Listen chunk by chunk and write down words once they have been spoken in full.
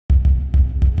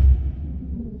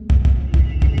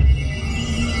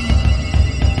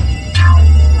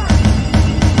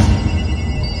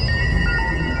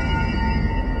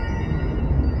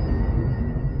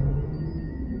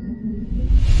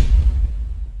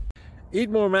Eat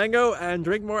more mango and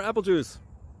drink more apple juice.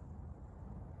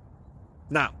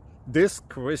 Now, this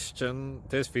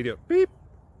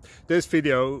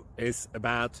video is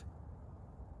about,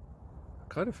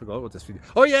 I kind of forgot what this video.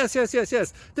 Oh yes.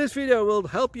 This video will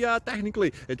help you out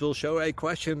technically. It will show a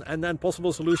question and then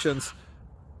possible solutions.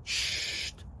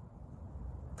 Shh.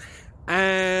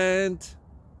 And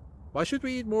why should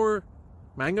we eat more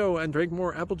mango and drink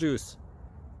more apple juice?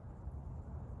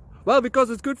 Well, because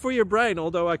it's good for your brain,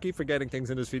 although I keep forgetting things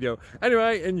in this video.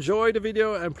 Anyway, enjoy the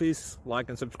video and please like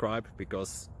and subscribe,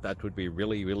 because that would be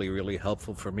really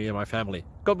helpful for me and my family.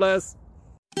 God bless!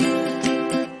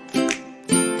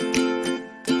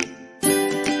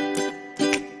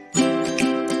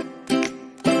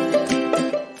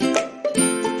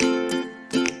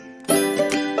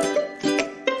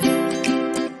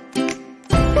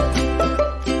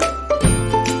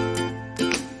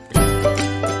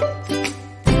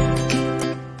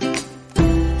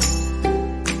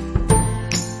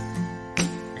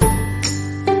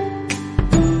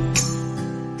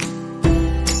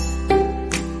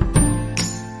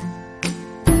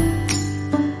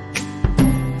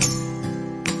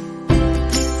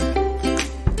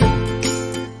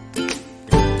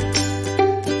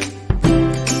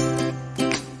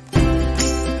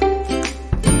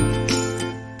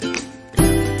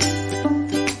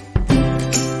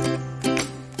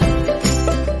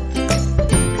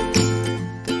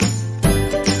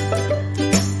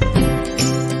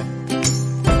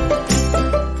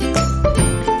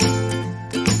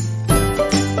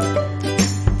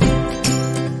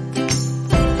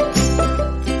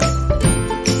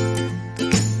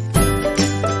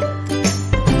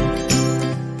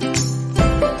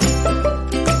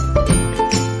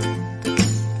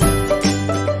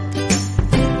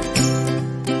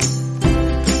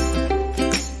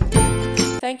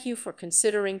 Thank you for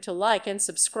considering to like and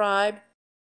subscribe.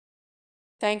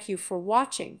 Thank you for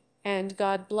watching, and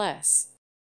God bless.